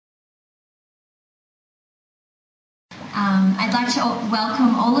I'd like to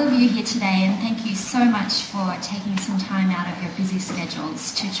welcome all of you here today and thank you so much for taking some time out of your busy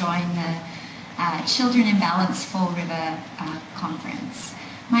schedules to join the Children in Balance Fall River Conference.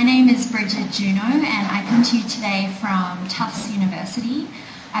 My name is Bridget Juno and I come to you today from Tufts University.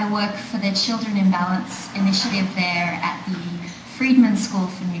 I work for the Children in Balance initiative there at the Friedman School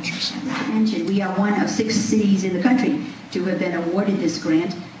for Nutrition. We are one of 6 cities in the country to have been awarded this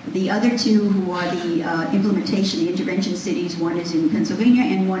grant. The other 2 who are the implementation, the intervention cities, one is in Pennsylvania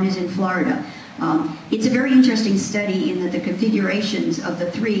and one is in Florida. It's a very interesting study in that the configurations of the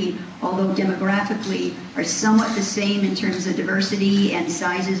 3, although demographically are somewhat the same in terms of diversity and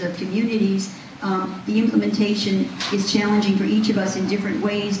sizes of communities, the implementation is challenging for each of us in different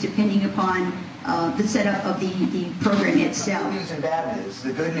ways depending upon the setup of the program itself. Good news and bad news.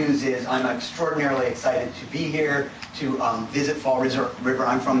 The good news is I'm extraordinarily excited to be here to visit Fall River.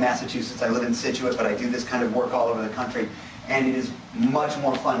 I'm from Massachusetts. I live in Scituate, but I do this kind of work all over the country. And it is much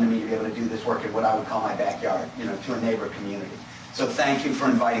more fun to me to be able to do this work in what I would call my backyard, to a neighbor community. So thank you for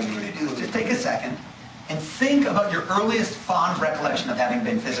inviting me to do this. Just take a second and think about your earliest fond recollection of having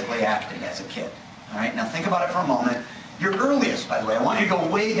been physically active as a kid. All right, now think about it for a moment. Your earliest, by the way, I want you to go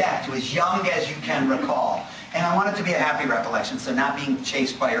way back to as young as you can recall. And I want it to be a happy recollection, so not being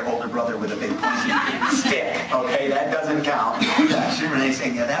chased by your older brother with a big stick, okay? That doesn't count. You're really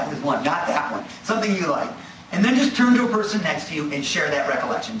saying, yeah, that was one, not that one. Something you like. And then just turn to a person next to you and share that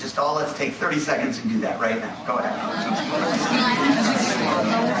recollection. Just let's take 30 seconds and do that right now. Go ahead.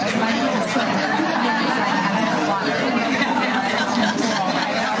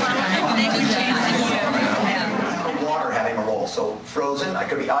 Water having a role. So frozen, it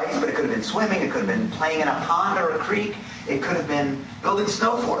could be ice, but it could have been swimming, it could have been playing in a pond or a creek, it could have been building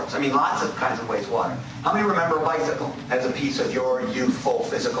snow forts. I mean, lots of kinds of wastewater. How many remember a bicycle as a piece of your youthful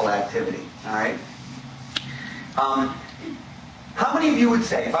physical activity? All right? How many of you would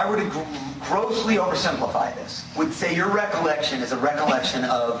say, if I were to grossly oversimplify this, would say your recollection is a recollection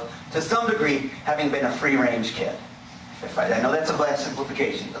of, to some degree, having been a free-range kid? I know that's a vast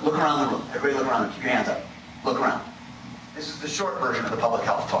simplification, but look around the room. Everybody look around. Keep your hands up. Look around. This is the short version of the public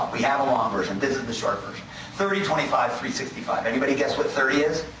health talk. We have a long version. This is the short version. 30, 25, 365. Anybody guess what 30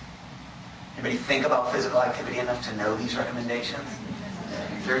 is? Anybody think about physical activity enough to know these recommendations?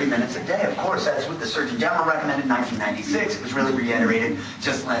 30 minutes a day. Of course, that's what the Surgeon General recommended in 1996. It was really reiterated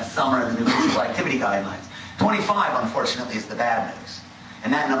just last summer in the new physical activity guidelines. 25, unfortunately, is the bad news.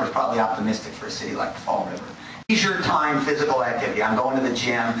 And that number is probably optimistic for a city like Fall River. Leisure time physical activity. I'm going to the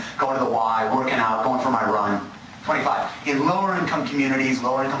gym, going to the Y, working out, going for my run. 25. In lower income communities,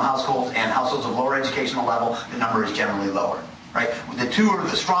 lower income households, and households of lower educational level, the number is generally lower. Right? The 2 are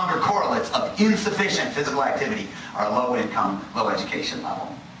the stronger correlates of insufficient physical activity are low income, low education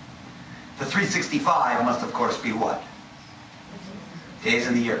level. The 365 must of course be what? Days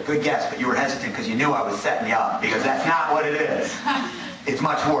in the year. Good guess, but you were hesitant because you knew I was setting you up, because that's not what it is. It's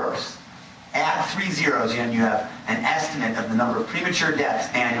much worse. Add 3 zeros and you have an estimate of the number of premature deaths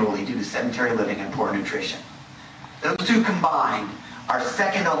annually due to sedentary living and poor nutrition. Those 2 combined are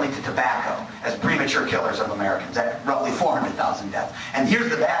second only to tobacco as premature killers of Americans, at roughly 400,000 deaths. And here's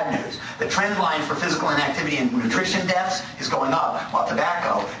the bad news. The trend line for physical inactivity and nutrition deaths is going up, while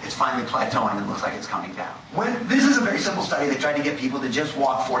tobacco is finally plateauing and looks like it's coming down. This is a very simple study. They tried to get people to just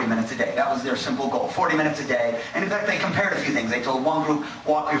walk 40 minutes a day. That was their simple goal, 40 minutes a day. And in fact, they compared a few things. They told one group,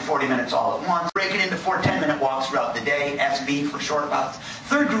 walk your 40 minutes all at once. Break it into 4 10-minute walks throughout the day, SB for short bouts.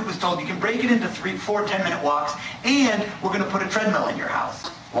 Third group was told you can break it into 4 10-minute walks, and we're going to put a treadmill in your house.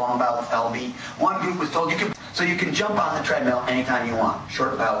 Long bouts, LB. One group was told you can jump on the treadmill anytime you want.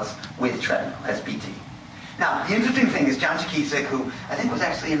 Short bouts with treadmill, SBT. Now, the interesting thing is John Chakisik, who I think was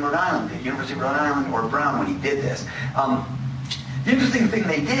actually in Rhode Island, the University of Rhode Island or Brown when he did this. The interesting thing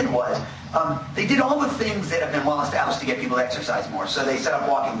they did was they did all the things that have been well established to get people to exercise more. So they set up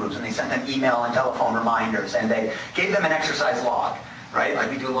walking groups, and they sent them email and telephone reminders, and they gave them an exercise log. Right?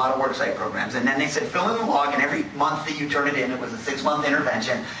 Like we do a lot of worksite programs. And then they said, fill in the log, and every month that you turn it in, it was a 6-month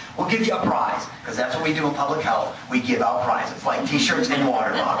intervention, we'll give you a prize. Because that's what we do in public health. We give out prizes, like t-shirts and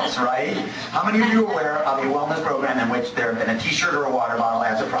water bottles, right? How many of you are aware of a wellness program in which there have been a t-shirt or a water bottle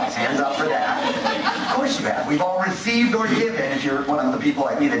as a prize? Hands up for that. Of course you have. We've all received or given, if you're one of the people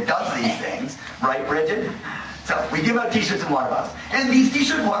like me that does these things. Right, Bridget? So we give out t-shirts and water bottles. And these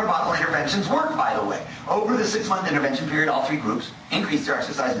t-shirt and water bottle interventions work, by the way. Over the 6-month intervention period, all 3 groups increased their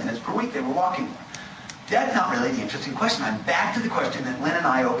exercise minutes per week. They were walking more. That's not really the interesting question. I'm back to the question that Lynn and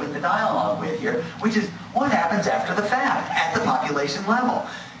I opened the dialogue with here, which is what happens after the fact at the population level?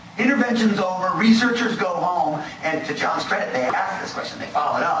 Intervention's over, researchers go home, and to John's credit, they asked this question, they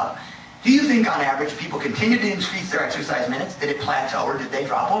followed up. Do you think on average people continued to increase their exercise minutes? Did it plateau or did they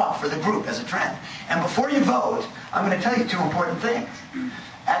drop off for the group as a trend? And before you vote, I'm going to tell you two important things.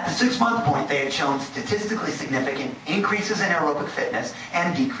 At the 6-month point, they had shown statistically significant increases in aerobic fitness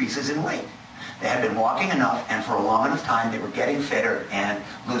and decreases in weight. They had been walking enough, and for a long enough time, they were getting fitter and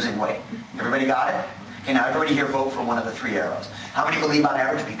losing weight. Everybody got it? Okay, now everybody here vote for one of the 3 arrows. How many believe on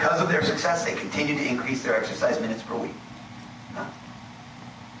average, because of their success, they continue to increase their exercise minutes per week? No.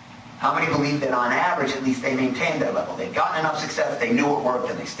 How many believe that on average, at least they maintained their level? They'd gotten enough success, they knew it worked,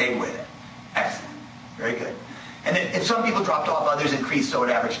 and they stayed with it? Excellent. Very good. And then if some people dropped off, others increased, so it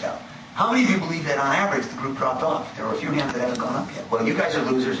averaged out. How many of you believe that on average the group dropped off? There were a few hands that haven't gone up yet. Well, you guys are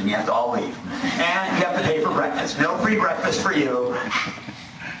losers and you have to all leave. And you have to pay for breakfast. No free breakfast for you.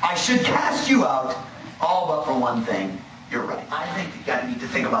 I should cast you out, all but for one thing. You're right. I think you need to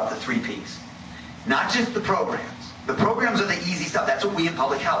think about the 3 Ps. Not just the programs. The programs are the easy stuff. That's what we in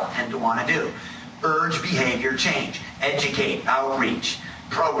public health tend to want to do. Urge behavior change. Educate. Outreach.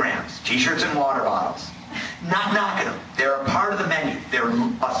 Programs. T-shirts and water bottles. Not knocking them. They're a part of the menu. They're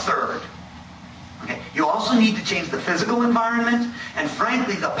a third. Okay. You also need to change the physical environment and,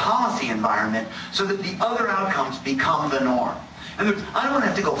 frankly, the policy environment so that the other outcomes become the norm. In other words, I don't want to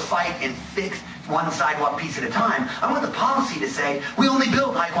have to go fight and fix one sidewalk piece at a time. I want the policy to say, we only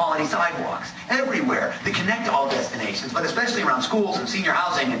build high-quality sidewalks everywhere that connect to all destinations, but especially around schools and senior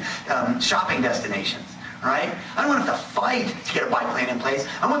housing and shopping destinations. Right? I don't want to have to fight to get a bike lane in place.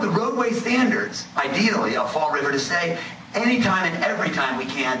 I want the roadway standards, ideally, of Fall River to say, anytime and every time we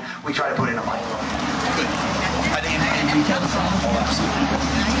can, we try to put in a bike lane. Good. I think in detail,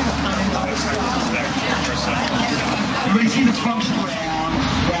 everybody see the functional round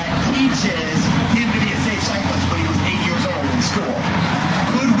that teaches him to be a safe cyclist when he was 8 years old in school.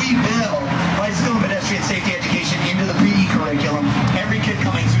 Could we build bicycle and pedestrian safety education into the PE curriculum, every kid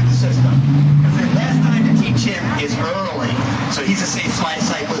coming through the system? Because the best time to teach him is early, so he's a safe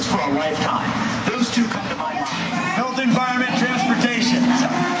cyclist for a lifetime. Those two come to my mind. Health, environment, transportation. So.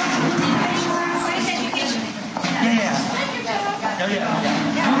 Yeah. Oh, yeah.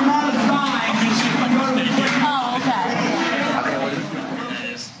 I'm not a sign.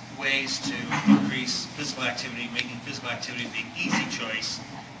 There's ways to increase physical activity, making physical activity the easy choice.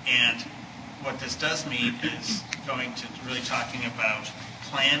 And what this does mean is going to really talking about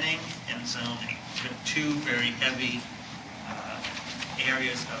planning and zoning, 2 very heavy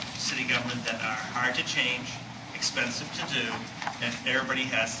areas of city government that are hard to change, expensive to do, and everybody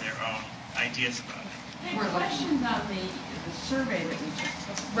has their own ideas about it. There were questions on the survey that we just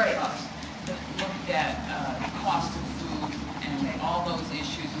took that looked at cost of food and all those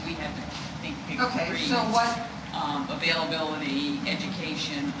issues, and we had to think big threes. So what availability,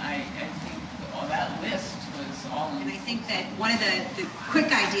 education, I think that list was all. And I think that one of the quick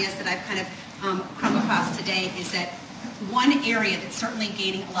ideas that I've kind of come across today is that one area that's certainly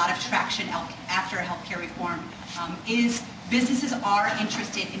gaining a lot of traction after healthcare reform is businesses are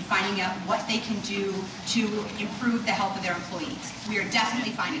interested in finding out what they can do to improve the health of their employees. We are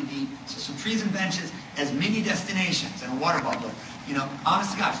definitely finding so some trees and benches as mini destinations and a water bubble. You know,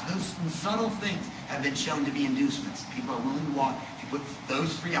 honest to gosh, those subtle things have been shown to be inducements. People are willing to walk. If you put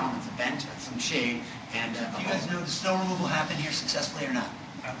those 3 elements, a bench, some shade, and do you guys know the snow removal happened here successfully or not?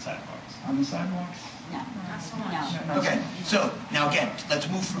 On sidewalks. On the sidewalks? No, not so much. Okay, so now again, let's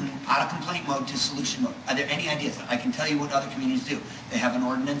move from out of complaint mode to solution mode. Are there any ideas? I can tell you what other communities do. They have an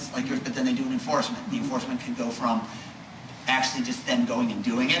ordinance like yours, but then they do an enforcement. The enforcement can go from actually just then going and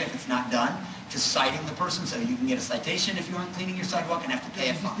doing it if it's not done, to citing the person, so you can get a citation if you aren't cleaning your sidewalk and have to pay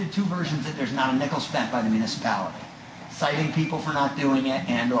a fine. The 2 versions that there's not a nickel spent by the municipality. Citing people for not doing it,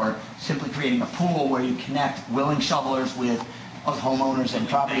 and or simply creating a pool where you connect willing shovelers with homeowners and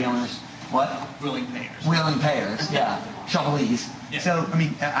property owners. What? Willing payers. Willing payers, yeah. Shovelees. Yeah. So, I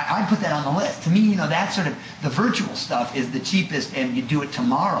mean, I'd put that on the list. To me, you know, that sort of, the virtual stuff is the cheapest, and you do it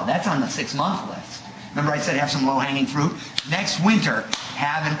tomorrow. That's on the 6-month list. Remember I said have some low-hanging fruit? Next winter,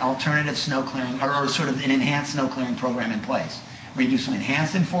 have an alternative snow clearing, or sort of an enhanced snow clearing program in place, where you do some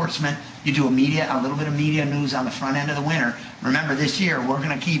enhanced enforcement, you do a little bit of media news on the front end of the winter. Remember, this year, we're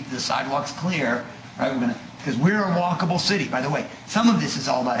going to keep the sidewalks clear, right? Because we're a walkable city. By the way, some of this is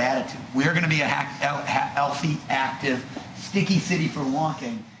all about attitude. We're going to be a healthy, active, sticky city for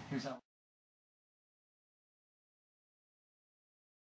walking. Here's how